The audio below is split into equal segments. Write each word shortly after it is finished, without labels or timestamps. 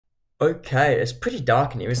Okay, it's pretty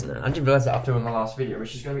dark in here, isn't it? I didn't realise that after in the last video,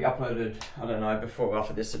 which is going to be uploaded, I don't know, before or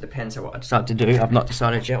after this. It depends on what I decide to do. I've not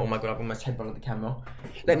decided yet. Oh my god, I've almost headbutted the camera.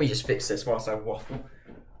 Let me just fix this whilst I waffle.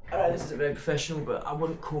 I know this isn't very professional, but I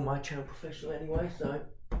wouldn't call my channel professional anyway, so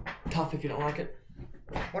tough if you don't like it.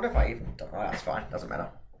 What if I even don't know? That's fine, doesn't matter.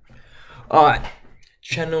 Alright,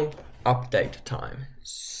 channel update time.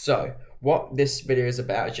 So, what this video is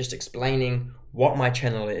about is just explaining what my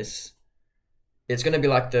channel is. It's going to be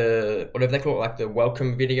like the, whatever they call it, like the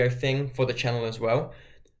welcome video thing for the channel as well.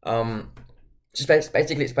 Just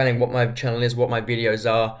basically explaining what my channel is, what my videos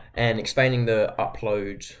are, and explaining the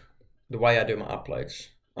upload, the way I do my uploads.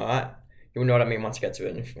 Alright? You'll know what I mean once I get to it.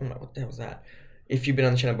 And if, oh my, what the hell was that? If you've been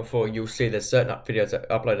on the channel before, you'll see there's certain videos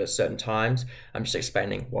that are uploaded at certain times. I'm just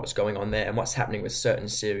explaining what's going on there and what's happening with certain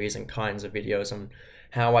series and kinds of videos and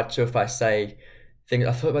how I, so if I say things,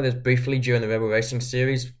 I thought about this briefly during the Rebel Racing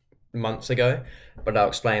series months ago, but I'll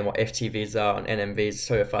explain what FTVs are and NMVs,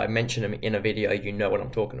 so if I mention them in a video, you know what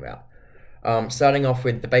I'm talking about. Starting off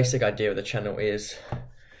with the basic idea of the channel is,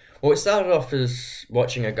 well, it started off as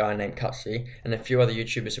watching a guy named Cutsy and a few other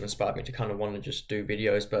YouTubers who inspired me to kind of want to just do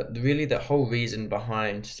videos, but really the whole reason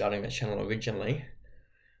behind starting the channel originally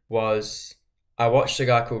was I watched a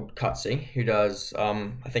guy called Cutsy who does,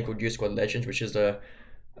 I think called Youth Squad Legends, which is a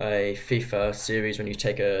FIFA series when you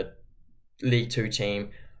take a League 2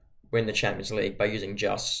 team, win the Champions League by using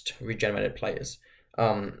just regenerated players.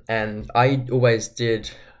 And I always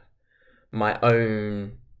did my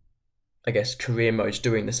own, I guess, career modes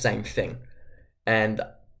doing the same thing. And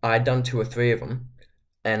I'd done 2 or 3 of them,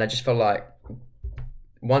 and I just felt like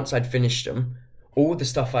once I'd finished them, all the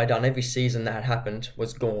stuff I'd done every season that had happened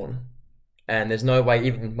was gone. And there's no way,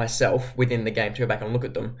 even myself, within the game to go back and look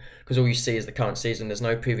at them, because all you see is the current season. There's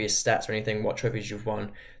no previous stats or anything, what trophies you've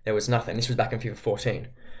won. There was nothing. This was back in FIFA 14.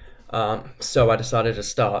 So I decided to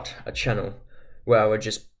start a channel where I would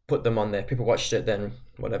just put them on there. People watched it, then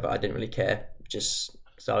whatever, I didn't really care. Just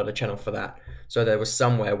started a channel for that. So there was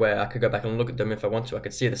somewhere where I could go back and look at them if I want to. I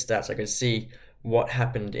could see the stats. I could see what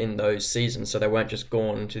happened in those seasons, so they weren't just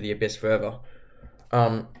gone to the abyss forever.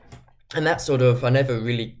 And that sort of, I never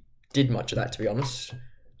really did much of that, to be honest.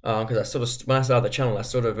 Because I sort of, when I started the channel, I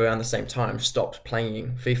sort of around the same time stopped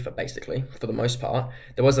playing FIFA, basically, for the most part.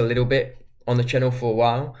 There was a little bit on the channel for a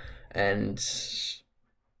while, and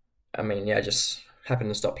I mean, yeah, I just happened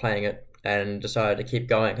to stop playing it and decided to keep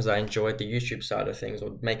going because I enjoyed the YouTube side of things,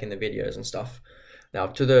 or making the videos and stuff. Now,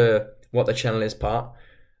 to the what the channel is part,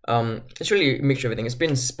 it's really a mixture of everything. It's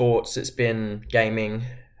been sports, it's been gaming,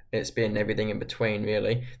 it's been everything in between,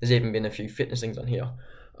 really. There's even been a few fitness things on here.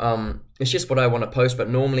 It's just what I want to post, but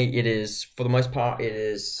normally it is, for the most part, it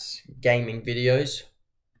is gaming videos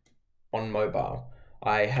on mobile.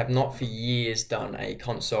 I have not for years done a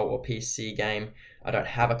console or PC game. I don't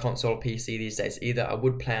have a console or PC these days either. I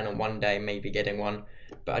would plan on one day maybe getting one,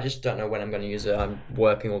 but I just don't know when I'm going to use it. I'm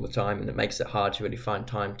working all the time, and it makes it hard to really find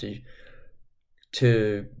time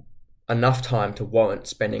to enough time to warrant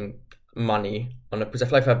spending money on it. Because I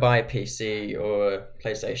feel like if I buy a PC or a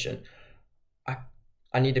PlayStation,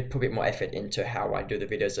 I need to put a bit more effort into how I do the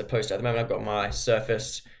videos as opposed to, at the moment I've got my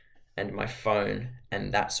Surface and my phone,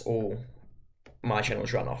 and that's all my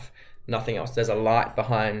channels run off. Nothing else. There's a light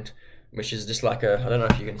behind, which is just like a, I don't know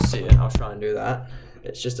if you can see it, I'll try and do that.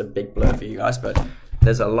 It's just a big blur for you guys, but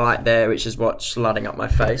there's a light there which is what's lighting up my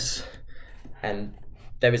face, and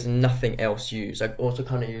there is nothing else used. I also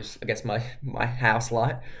kind of use, I guess, my house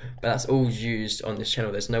light, but that's all used on this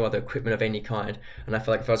channel. There's no other equipment of any kind, and I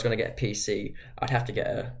feel like if I was going to get a PC, I'd have to get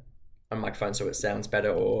a microphone so it sounds better,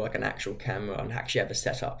 or like an actual camera and actually have a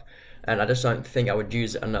setup. And I just don't think I would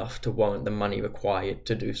use it enough to warrant the money required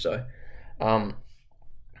to do so.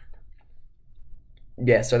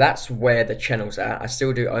 Yeah, so that's where the channel's at. I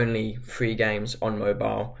still do only free games on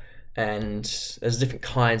mobile, and there's different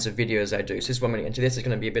kinds of videos I do. So this is what I'm going to get into. This is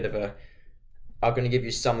going to be a bit of a, I'm going to give you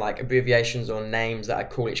some like abbreviations or names that I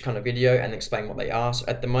call each kind of video and explain what they are. So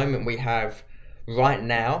at the moment right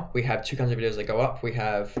now, we have 2 kinds of videos that go up. We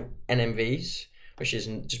have NMVs, which is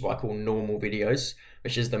just what I call normal videos,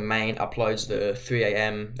 which is the main uploads, the 3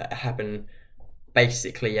 a.m. that happen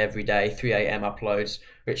basically every day, 3 a.m. uploads,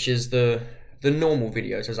 which is the normal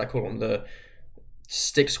videos, as I call them, the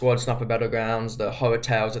Stick Squad, Sniper Battlegrounds, the Horror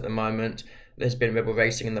Tales at the moment. There's been Rebel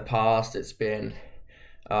Racing in the past. It's been,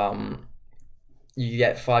 you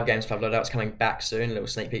get 5 games, 5 loadouts coming back soon, a little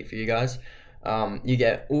sneak peek for you guys. You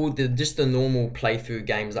get all just the normal playthrough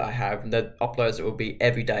games that I have. The uploads that will be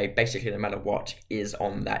every day, basically no matter what is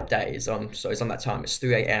on that day. So it's on that time. It's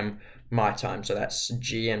 3 a.m. my time, so that's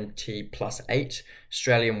GMT +8,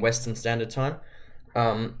 Australian Western Standard Time.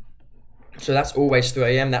 So that's always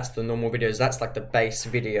 3 a.m. That's the normal videos. That's like the base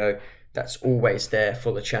video that's always there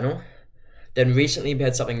for the channel. Then recently we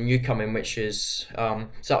had something new come in, which is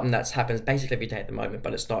something that happens basically every day at the moment,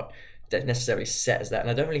 but it's not necessarily set as that. And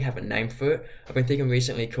I don't really have a name for it. I've been thinking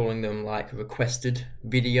recently calling them like requested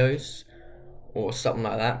videos or something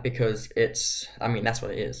like that, because it's, I mean, that's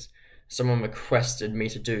what it is. Someone requested me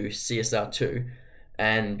to do CSR2,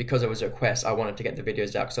 and because it was a request, I wanted to get the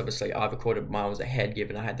videos out, because obviously I recorded miles ahead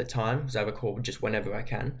given I had the time, because I record just whenever I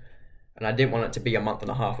can. And I didn't want it to be a month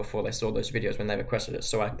and a half before they saw those videos when they requested it,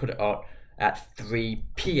 so I put it out at 3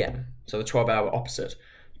 p.m, so the 12-hour opposite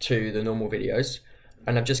to the normal videos.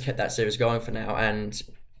 And I've just kept that series going for now, and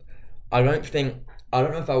I don't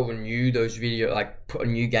know if I'll renew those videos, like put a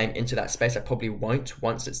new game into that space. I probably won't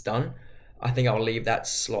once it's done. I think I'll leave that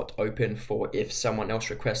slot open for if someone else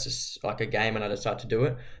requests like a game and I decide to do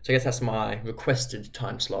it. So I guess that's my requested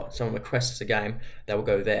time slot. Someone requests a game, that will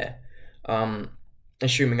go there.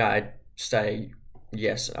 Assuming I say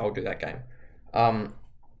yes, I'll do that game.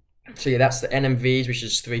 So yeah, that's the NMVs, which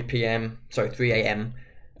is 3 a.m.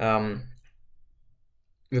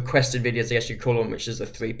 Requested videos, I guess you call them, which is the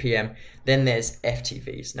 3 p.m. Then there's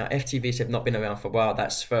FTVs. Now, FTVs have not been around for a while.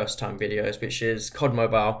 That's first time videos, which is COD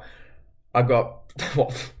Mobile. I got,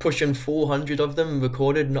 pushing 400 of them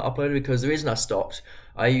recorded, not uploaded, because the reason I stopped,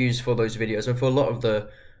 I use for those videos, and for a lot of the,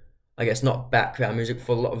 I guess not background music,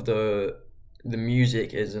 for a lot of the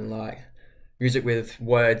music is in like, music with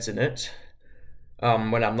words in it,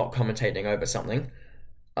 when I'm not commentating over something,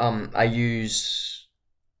 I use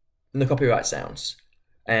the copyright sounds.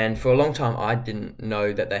 And for a long time, I didn't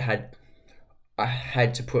know that I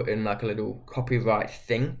had to put in like a little copyright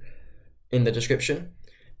thing in the description,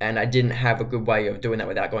 and I didn't have a good way of doing that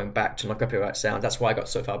without going back to my copyright sound. That's why I got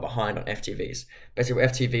so far behind on FTVs. Basically,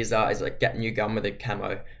 what FTVs are is like get a new gun with a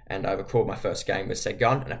camo, and I record my first game with said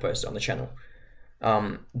gun, and I post it on the channel.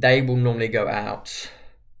 They will normally go out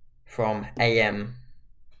from AM,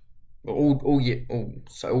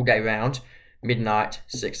 all day round, midnight,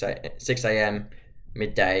 6 a.m.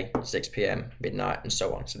 midday, 6 p.m, midnight, and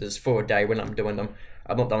so on. So there's 4 a day when I'm doing them.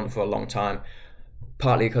 I've not done them for a long time,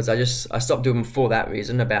 partly because I stopped doing them for that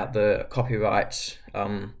reason, about the copyright,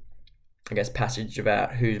 I guess, passage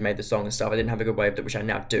about who's made the song and stuff. I didn't have a good way of it, which I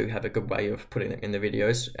now do have a good way of putting it in the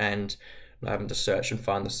videos, and not having to search and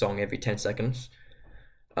find the song every 10 seconds.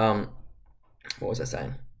 What was I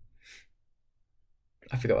saying?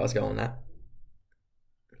 I forgot what I was going on that.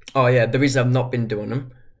 Oh yeah, the reason I've not been doing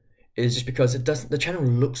them is just because the channel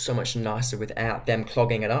looks so much nicer without them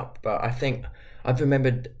clogging it up. But I think I've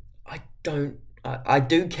remembered I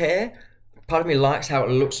do care. Part of me likes how it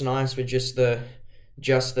looks nice with just the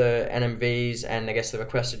NMVs and I guess the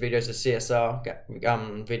requested videos, the CSR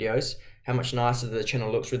videos. How much nicer the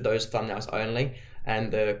channel looks with those thumbnails only,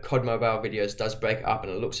 and the COD Mobile videos does break up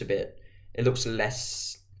and it looks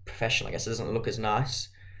less professional. I guess it doesn't look as nice.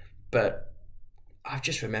 But I've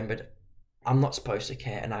just remembered, I'm not supposed to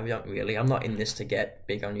care, and I don't really. I'm not in this to get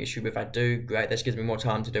big on YouTube. If I do, great. This gives me more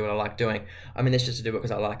time to do what I like doing. I'm in this just to do it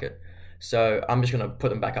because I like it. So I'm just going to put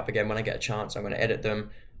them back up again when I get a chance. I'm going to edit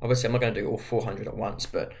them. Obviously, I'm not going to do all 400 at once,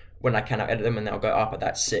 but when I can, I'll edit them, and they'll go up at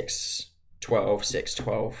that 6,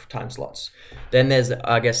 12 time slots. Then there's,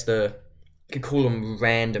 I guess, you could call them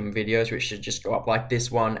random videos, which should just go up, like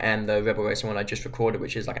this one and the Rebel Racing one I just recorded,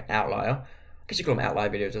 which is like an outlier. I guess you call them outlier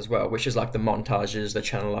videos as well, which is like the montages, the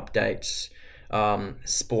channel updates,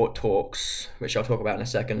 sport talks, which I'll talk about in a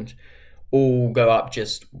second, all go up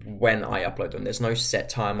just when I upload them. There's no set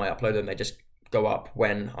time I upload them, they just go up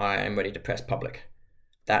when I am ready to press public.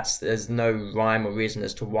 There's no rhyme or reason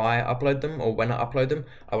as to why I upload them or when I upload them.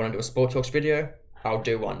 I want to do a sport talks video, I'll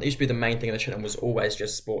do one. It used to be the main thing on the channel was always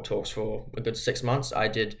just sport talks for a good 6 months. I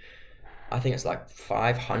think it's like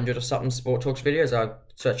 500 or something sport talks videos. I'll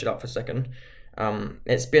search it up for a second.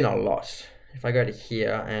 It's been a lot. If I go to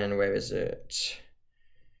here, and where is it?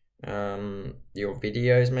 Your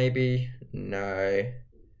videos maybe? No.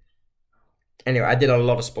 Anyway, I did a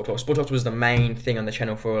lot of sport talks. Sport talks was the main thing on the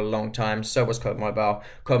channel for a long time. So was COD Mobile.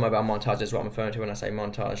 COD Mobile montages is what I'm referring to when I say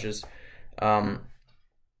montages.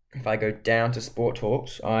 If I go down to sport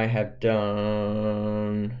talks, I have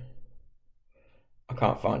done, I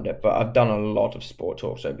can't find it, but I've done a lot of sport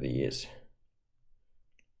talks over the years.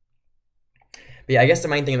 But yeah, I guess the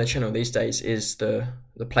main thing on the channel these days is the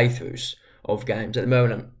playthroughs of games. At the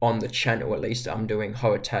moment, on the channel at least, I'm doing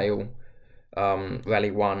Horror Tale,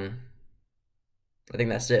 Rally 1, I think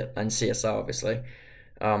that's it, and CSR obviously.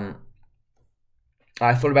 I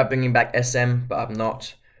thought about bringing back SM, but I've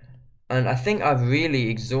not. And I think I've really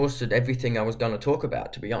exhausted everything I was going to talk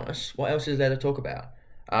about, to be honest. What else is there to talk about?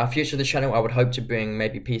 Future of the channel, I would hope to bring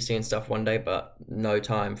maybe PC and stuff one day, but no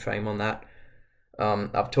time frame on that.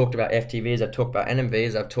 I've talked about FTVs, I've talked about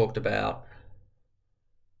NMVs, I've talked about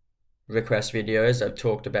request videos, I've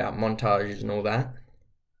talked about montages and all that.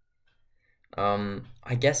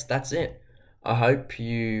 I guess that's it. I hope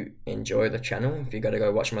you enjoy the channel. If you gotta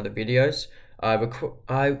go watch some other videos, I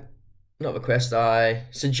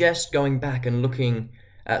suggest going back and looking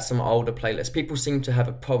at some older playlists. People seem to have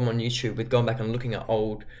a problem on YouTube with going back and looking at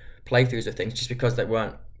old playthroughs of things just because they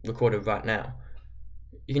weren't recorded right now.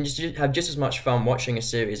 You can just have just as much fun watching a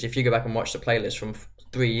series if you go back and watch the playlist from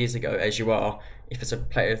 3 years ago as you are if it's a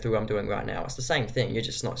playthrough I'm doing right now. It's the same thing, you're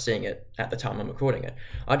just not seeing it at the time I'm recording it.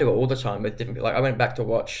 I do it all the time with different, like I went back to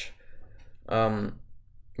watch,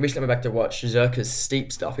 recently went back to watch Zerka's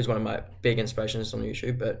Steep stuff. He's one of my big inspirations on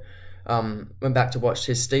YouTube, but went back to watch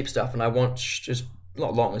his Steep stuff, and I watched, just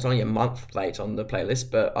not long, it's only a month late on the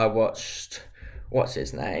playlist, but I watched, what's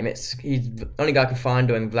his name? He's the only guy I could find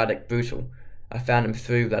doing Vladik Brutal. I found him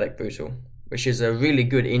through Vladik Brutal, which is a really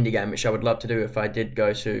good indie game, which I would love to do if I did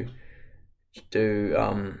go to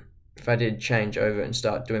if I did change over and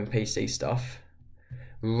start doing PC stuff.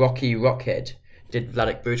 Rocky Rockhead did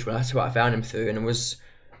Vladik Brutal, that's what I found him through, and it was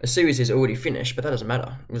a series he's already finished, but that doesn't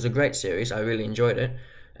matter. It was a great series, I really enjoyed it,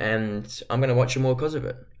 and I'm going to watch it more because of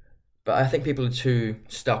it. But I think people are too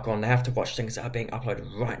stuck on, they have to watch things that are being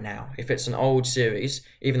uploaded right now. If it's an old series,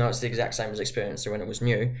 even though it's the exact same as Experience when it was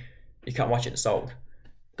new, you can't watch it, it's old.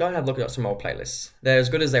 Go and have a look at some old playlists. They're as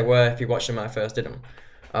good as they were if you watched them when I first did them.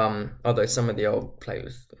 Although some of the old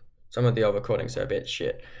playlists, some of the old recordings are a bit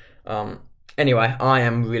shit. Anyway, I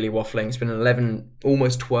am really waffling. It's been 11,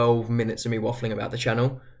 almost 12 minutes of me waffling about the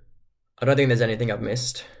channel. I don't think there's anything I've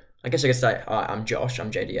missed. I guess I could say, I'm Josh, I'm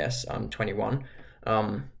JDS, I'm 21. I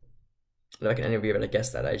don't reckon any of you would have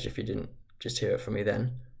guessed that age if you didn't just hear it from me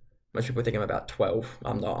then. Most people think I'm about 12.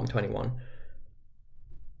 I'm not, I'm 21.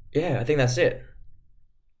 Yeah, I think that's it.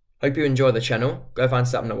 Hope you enjoy the channel. Go find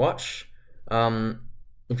something to watch.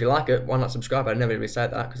 If you like it, why not subscribe? I never really say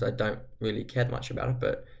that because I don't really care much about it,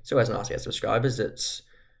 but it's always nice to get subscribers. It's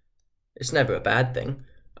never a bad thing.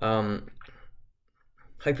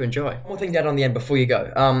 Hope you enjoy. One more thing down on the end before you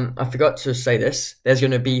go. I forgot to say this. There's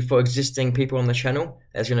going to be, for existing people on the channel,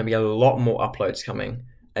 there's going to be a lot more uploads coming,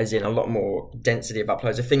 as in a lot more density of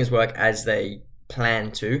uploads. If things work as they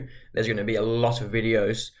plan to, there's going to be a lot of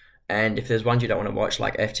videos. And if there's ones you don't want to watch,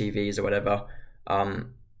 like FTVs or whatever,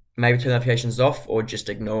 maybe turn notifications off or just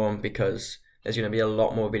ignore them, because there's going to be a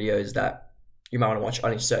lot more videos that you might want to watch,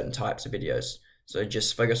 only certain types of videos. So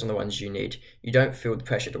just focus on the ones you need. You don't feel the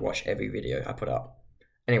pressure to watch every video I put up.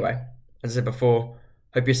 Anyway, as I said before,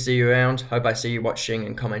 hope you see you around. Hope I see you watching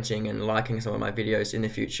and commenting and liking some of my videos in the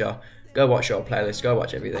future. Go watch your playlist. Go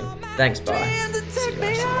watch everything. Thanks, bye. See you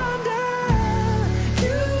guys.